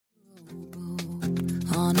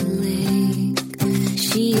on a lake.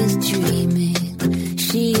 She is dreaming,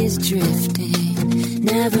 she is drifting,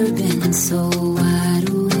 never been so wide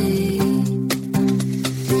awake.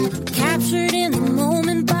 Captured in the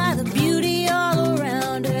moment by the beauty all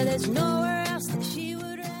around her, there's nowhere else that she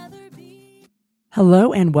would rather be.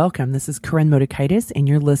 Hello and welcome. This is Corinne Motakaitis, and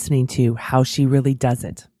you're listening to How She Really Does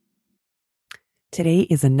It. Today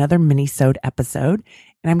is another MINISODE episode,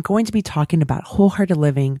 and I'm going to be talking about wholehearted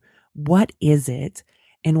living. What is it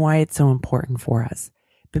and why it's so important for us?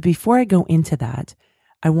 But before I go into that,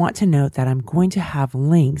 I want to note that I'm going to have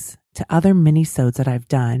links to other MINISODEs that I've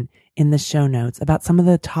done in the show notes about some of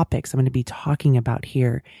the topics I'm going to be talking about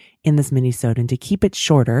here in this MINISODE. And to keep it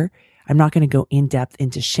shorter, I'm not going to go in depth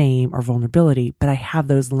into shame or vulnerability, but I have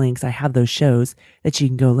those links. I have those shows that you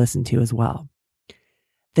can go listen to as well.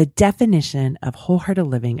 The definition of wholehearted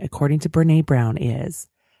living, according to Brené Brown, is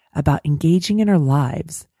about engaging in our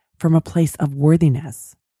lives from a place of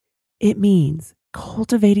worthiness. It means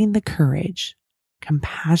cultivating the courage,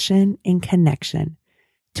 compassion, and connection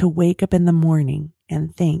to wake up in the morning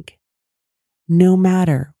and think, no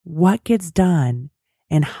matter what gets done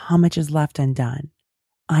and how much is left undone,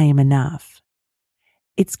 I am enough.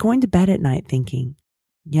 It's going to bed at night thinking,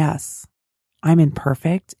 yes, I'm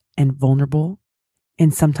imperfect and vulnerable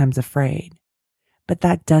and sometimes afraid, but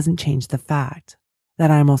that doesn't change the fact that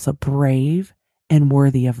I'm also brave and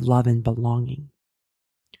worthy of love and belonging.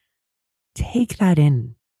 Take that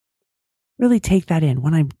in. Really take that in.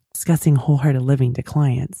 When I'm discussing wholehearted living to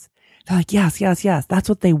clients, they're like, yes, yes, yes. That's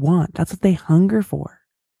what they want. That's what they hunger for.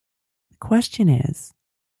 The question is,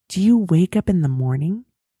 do you wake up in the morning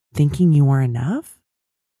thinking you are enough?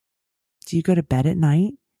 Do you go to bed at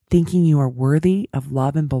night thinking you are worthy of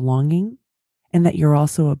love and belonging and that you're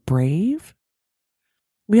also a brave?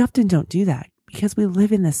 We often don't do that because we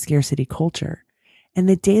live in this scarcity culture, and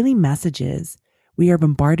the daily messages we are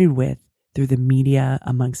bombarded with through the media,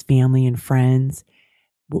 amongst family and friends,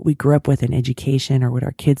 what we grew up with in education or what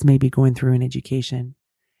our kids may be going through in education,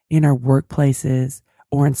 in our workplaces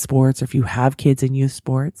or in sports, or if you have kids in youth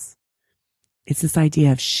sports. It's this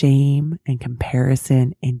idea of shame and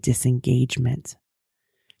comparison and disengagement.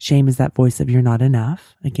 Shame is that voice of you're not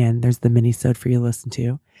enough. Again, there's the MINISODE for you to listen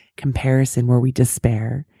to. Comparison, where we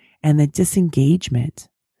despair. And the disengagement,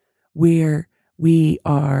 where we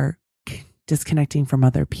are disconnecting from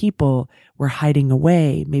other people. We're hiding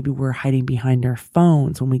away. Maybe we're hiding behind our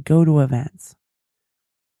phones when we go to events.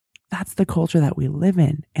 That's the culture that we live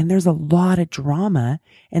in. And there's a lot of drama.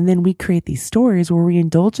 And then we create these stories where we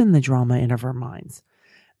indulge in the drama in our minds.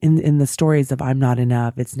 In the stories of I'm not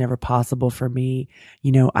enough, it's never possible for me.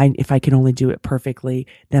 If I could only do it perfectly,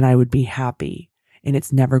 then I would be happy, and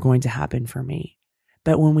it's never going to happen for me.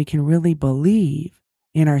 But when we can really believe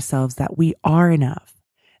in ourselves that we are enough,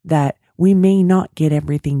 that we may not get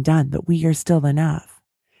everything done, but we are still enough,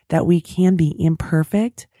 that we can be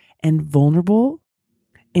imperfect and vulnerable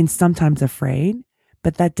and sometimes afraid,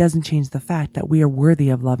 but that doesn't change the fact that we are worthy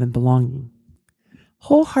of love and belonging.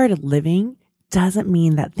 Wholehearted living doesn't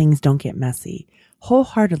mean that things don't get messy.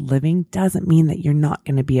 Wholehearted living doesn't mean that you're not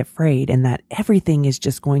going to be afraid and that everything is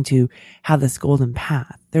just going to have this golden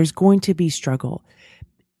path. There's going to be struggle,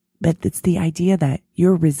 but it's the idea that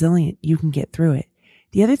you're resilient. You can get through it.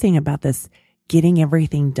 The other thing about this getting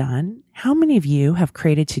everything done, how many of you have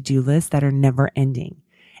created to-do lists that are never ending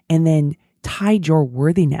and then tied your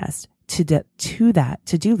worthiness to that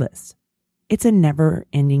to-do list? It's a never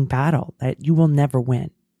ending battle that you will never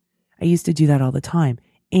win. I used to do that all the time.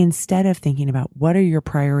 Instead of thinking about what are your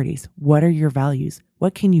priorities? What are your values?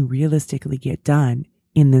 What can you realistically get done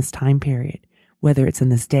in this time period? Whether it's in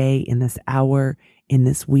this day, in this hour, in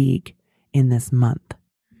this week, in this month.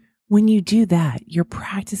 When you do that, you're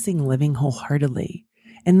practicing living wholeheartedly.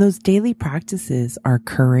 And those daily practices are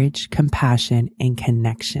courage, compassion, and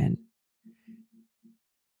connection.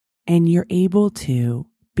 And you're able to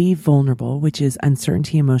be vulnerable, which is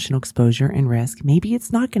uncertainty, emotional exposure, and risk. Maybe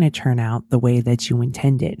it's not going to turn out the way that you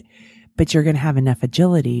intended, but you're going to have enough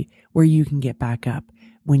agility where you can get back up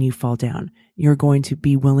when you fall down. You're going to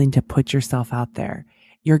be willing to put yourself out there.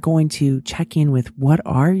 You're going to check in with what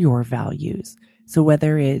are your values. So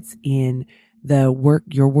whether it's in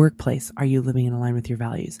your workplace, are you living in line with your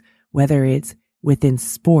values? Whether it's within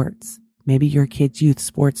sports, maybe your kids' youth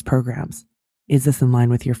sports programs, is this in line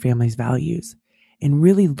with your family's values? And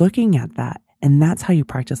really looking at that. And that's how you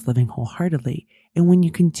practice living wholeheartedly. And when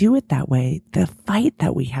you can do it that way, the fight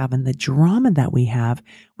that we have and the drama that we have,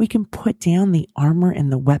 we can put down the armor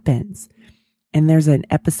and the weapons. And there's an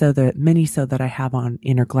episode, the MINISODE that I have on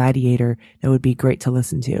Inner Gladiator that would be great to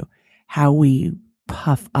listen to. How we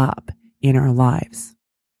puff up in our lives.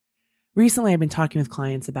 Recently, I've been talking with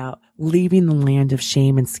clients about leaving the land of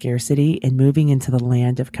shame and scarcity and moving into the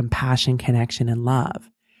land of compassion, connection, and love.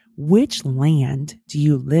 Which land do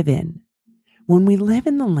you live in? When we live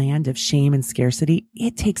in the land of shame and scarcity,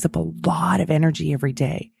 it takes up a lot of energy every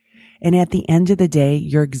day. And at the end of the day,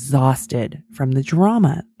 you're exhausted from the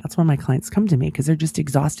drama. That's why my clients come to me, because they're just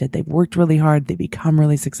exhausted. They've worked really hard. They become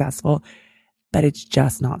really successful, but it's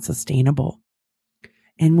just not sustainable.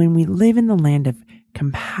 And when we live in the land of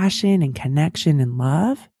compassion and connection and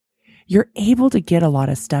love, you're able to get a lot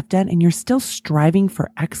of stuff done and you're still striving for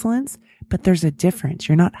excellence, but there's a difference.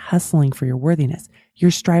 You're not hustling for your worthiness.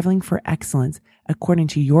 You're striving for excellence according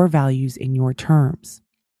to your values and your terms.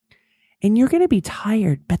 And you're going to be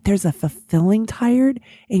tired, but there's a fulfilling tired,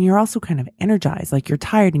 and you're also kind of energized. Like you're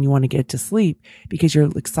tired and you want to get to sleep because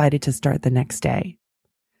you're excited to start the next day.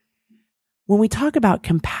 When we talk about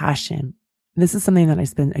compassion, this is something that I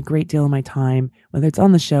spend a great deal of my time, whether it's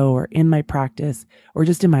on the show or in my practice or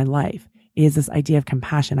just in my life, is this idea of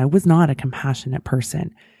compassion. I was not a compassionate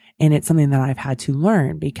person. And it's something that I've had to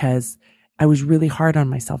learn because I was really hard on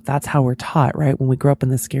myself. That's how we're taught, right? When we grow up in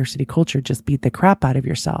the scarcity culture, just beat the crap out of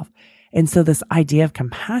yourself. And so this idea of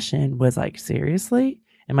compassion was like, seriously?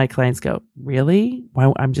 And my clients go, really?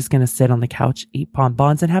 Why? I'm just going to sit on the couch, eat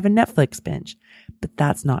bonbons, and have a Netflix binge. But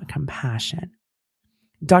that's not compassion.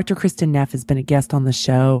 Dr. Kristen Neff has been a guest on the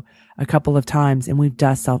show a couple of times, and we've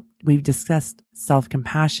discussed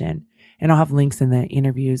self-compassion, and I'll have links in the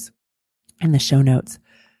interviews and the show notes.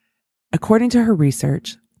 According to her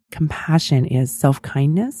research, compassion is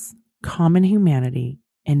self-kindness, common humanity,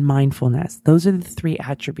 and mindfulness. Those are the three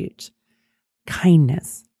attributes.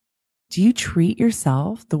 Kindness. Do you treat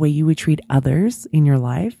yourself the way you would treat others in your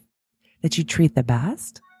life? That you treat the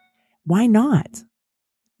best? Why not?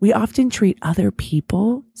 We often treat other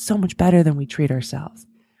people so much better than we treat ourselves.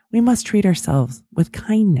 We must treat ourselves with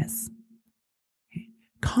kindness.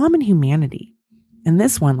 Common humanity. And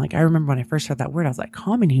this one, like I remember when I first heard that word, I was like,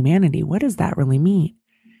 common humanity, what does that really mean?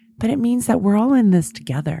 But it means that we're all in this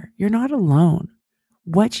together. You're not alone.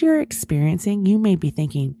 What you're experiencing, you may be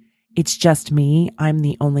thinking, it's just me, I'm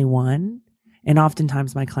the only one. And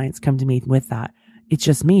oftentimes my clients come to me with that. It's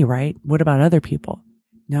just me, right? What about other people?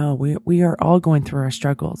 No, we are all going through our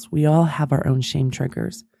struggles. We all have our own shame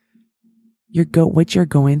triggers. What you're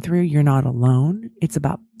going through, you're not alone. It's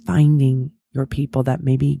about finding your people that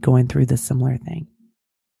may be going through the similar thing.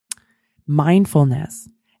 Mindfulness.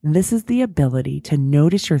 And this is the ability to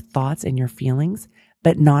notice your thoughts and your feelings,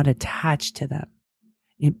 but not attach to them.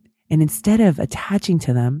 And instead of attaching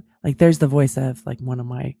to them, like there's the voice of like one of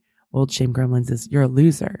my old shame gremlins is, you're a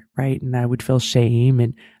loser, right? And I would feel shame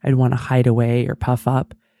and I'd want to hide away or puff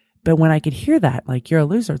up. But when I could hear that, like, you're a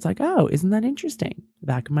loser, it's like, oh, isn't that interesting? The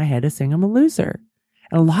back of my head is saying I'm a loser.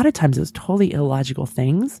 And a lot of times it was totally illogical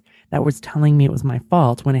things that was telling me it was my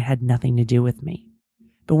fault when it had nothing to do with me.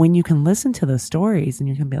 But when you can listen to those stories and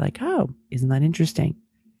you can be like, oh, isn't that interesting?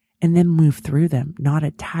 And then move through them, not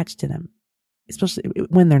attach to them, especially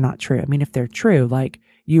when they're not true. I mean, if they're true, like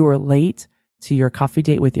you were late to your coffee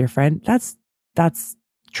date with your friend, that's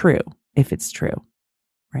true if it's true,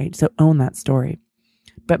 right? So own that story.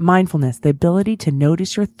 But mindfulness, the ability to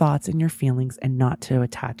notice your thoughts and your feelings and not to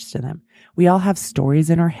attach to them. We all have stories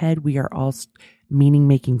in our head. We are all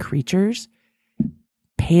meaning-making creatures.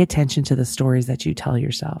 Pay attention to the stories that you tell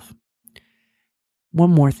yourself.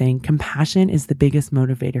 One more thing, compassion is the biggest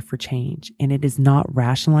motivator for change, and it is not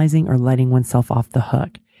rationalizing or letting oneself off the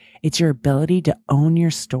hook. It's your ability to own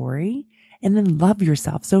your story and then love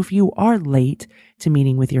yourself. So if you are late to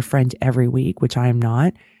meeting with your friend every week, which I am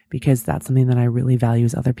not, because that's something that I really value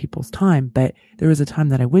is other people's time. But there was a time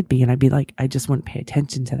that I would be, and I'd be like, I just wouldn't pay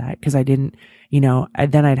attention to that because I didn't,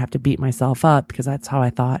 then I'd have to beat myself up because that's how I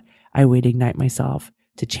thought I would ignite myself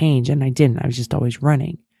to change. And I didn't. I was just always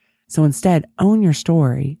running. So instead, own your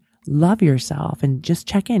story, love yourself, and just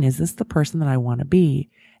check in. Is this the person that I want to be?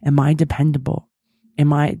 Am I dependable?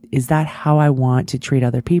 Is that how I want to treat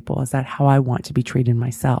other people? Is that how I want to be treated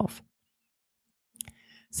myself?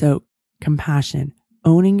 So compassion,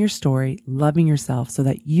 owning your story, loving yourself so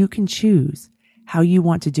that you can choose how you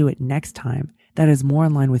want to do it next time that is more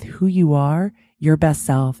in line with who you are, your best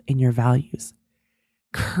self, and your values.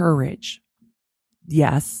 Courage.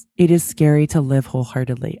 Yes, it is scary to live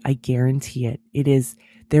wholeheartedly. I guarantee it. It is.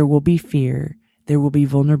 There will be fear. There will be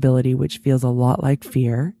vulnerability, which feels a lot like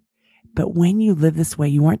fear. But when you live this way,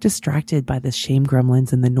 you aren't distracted by the shame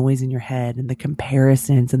gremlins and the noise in your head and the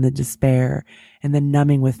comparisons and the despair and the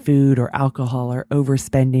numbing with food or alcohol or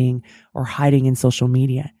overspending or hiding in social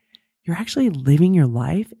media. You're actually living your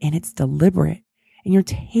life and it's deliberate and you're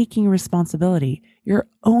taking responsibility. You're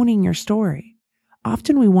owning your story.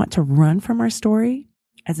 Often we want to run from our story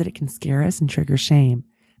as it can scare us and trigger shame.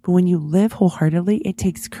 But when you live wholeheartedly, it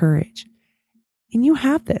takes courage. And you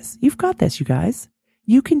have this. You've got this, you guys.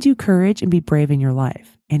 You can do courage and be brave in your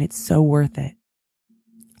life. And it's so worth it.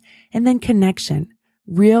 And then connection.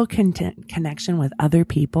 Real connection with other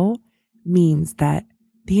people means that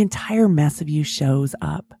the entire mess of you shows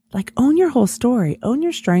up. Like, own your whole story, own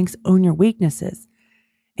your strengths, own your weaknesses,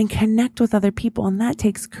 and connect with other people. And that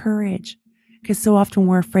takes courage, because so often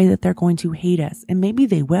we're afraid that they're going to hate us, and maybe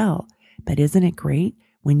they will. But isn't it great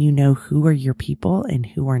when you know who are your people and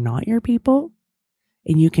who are not your people?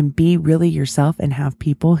 And you can be really yourself and have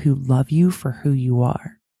people who love you for who you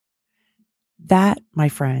are. That, my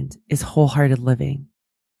friend, is wholehearted living.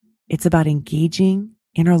 It's about engaging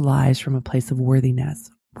in our lives from a place of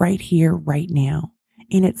worthiness, right here, right now.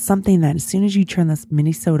 And it's something that as soon as you turn this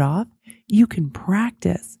MINISODE off, you can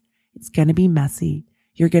practice. It's going to be messy.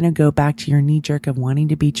 You're going to go back to your knee jerk of wanting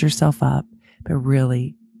to beat yourself up. But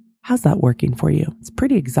really, how's that working for you? It's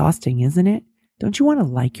pretty exhausting, isn't it? Don't you want to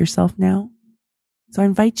like yourself now? So I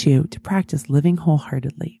invite you to practice living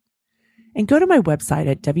wholeheartedly. And go to my website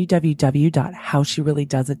at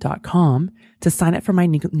www.howshereallydoesit.com to sign up for my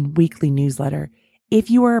weekly newsletter. If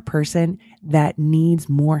you are a person that needs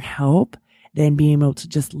more help than being able to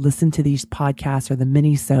just listen to these podcasts or the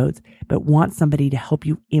mini-sodes, but want somebody to help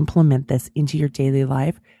you implement this into your daily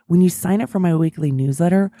life, when you sign up for my weekly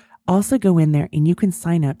newsletter, also go in there and you can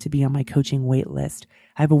sign up to be on my coaching wait list.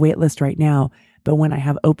 I have a wait list right now, but when I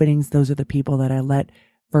have openings, those are the people that I let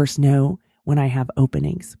first know when I have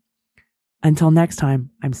openings. Until next time,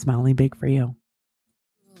 I'm smiling big for you.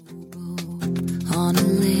 On a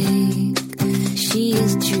lake, she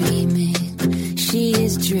is dreaming, she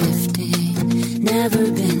is drifting,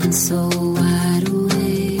 never been so wild.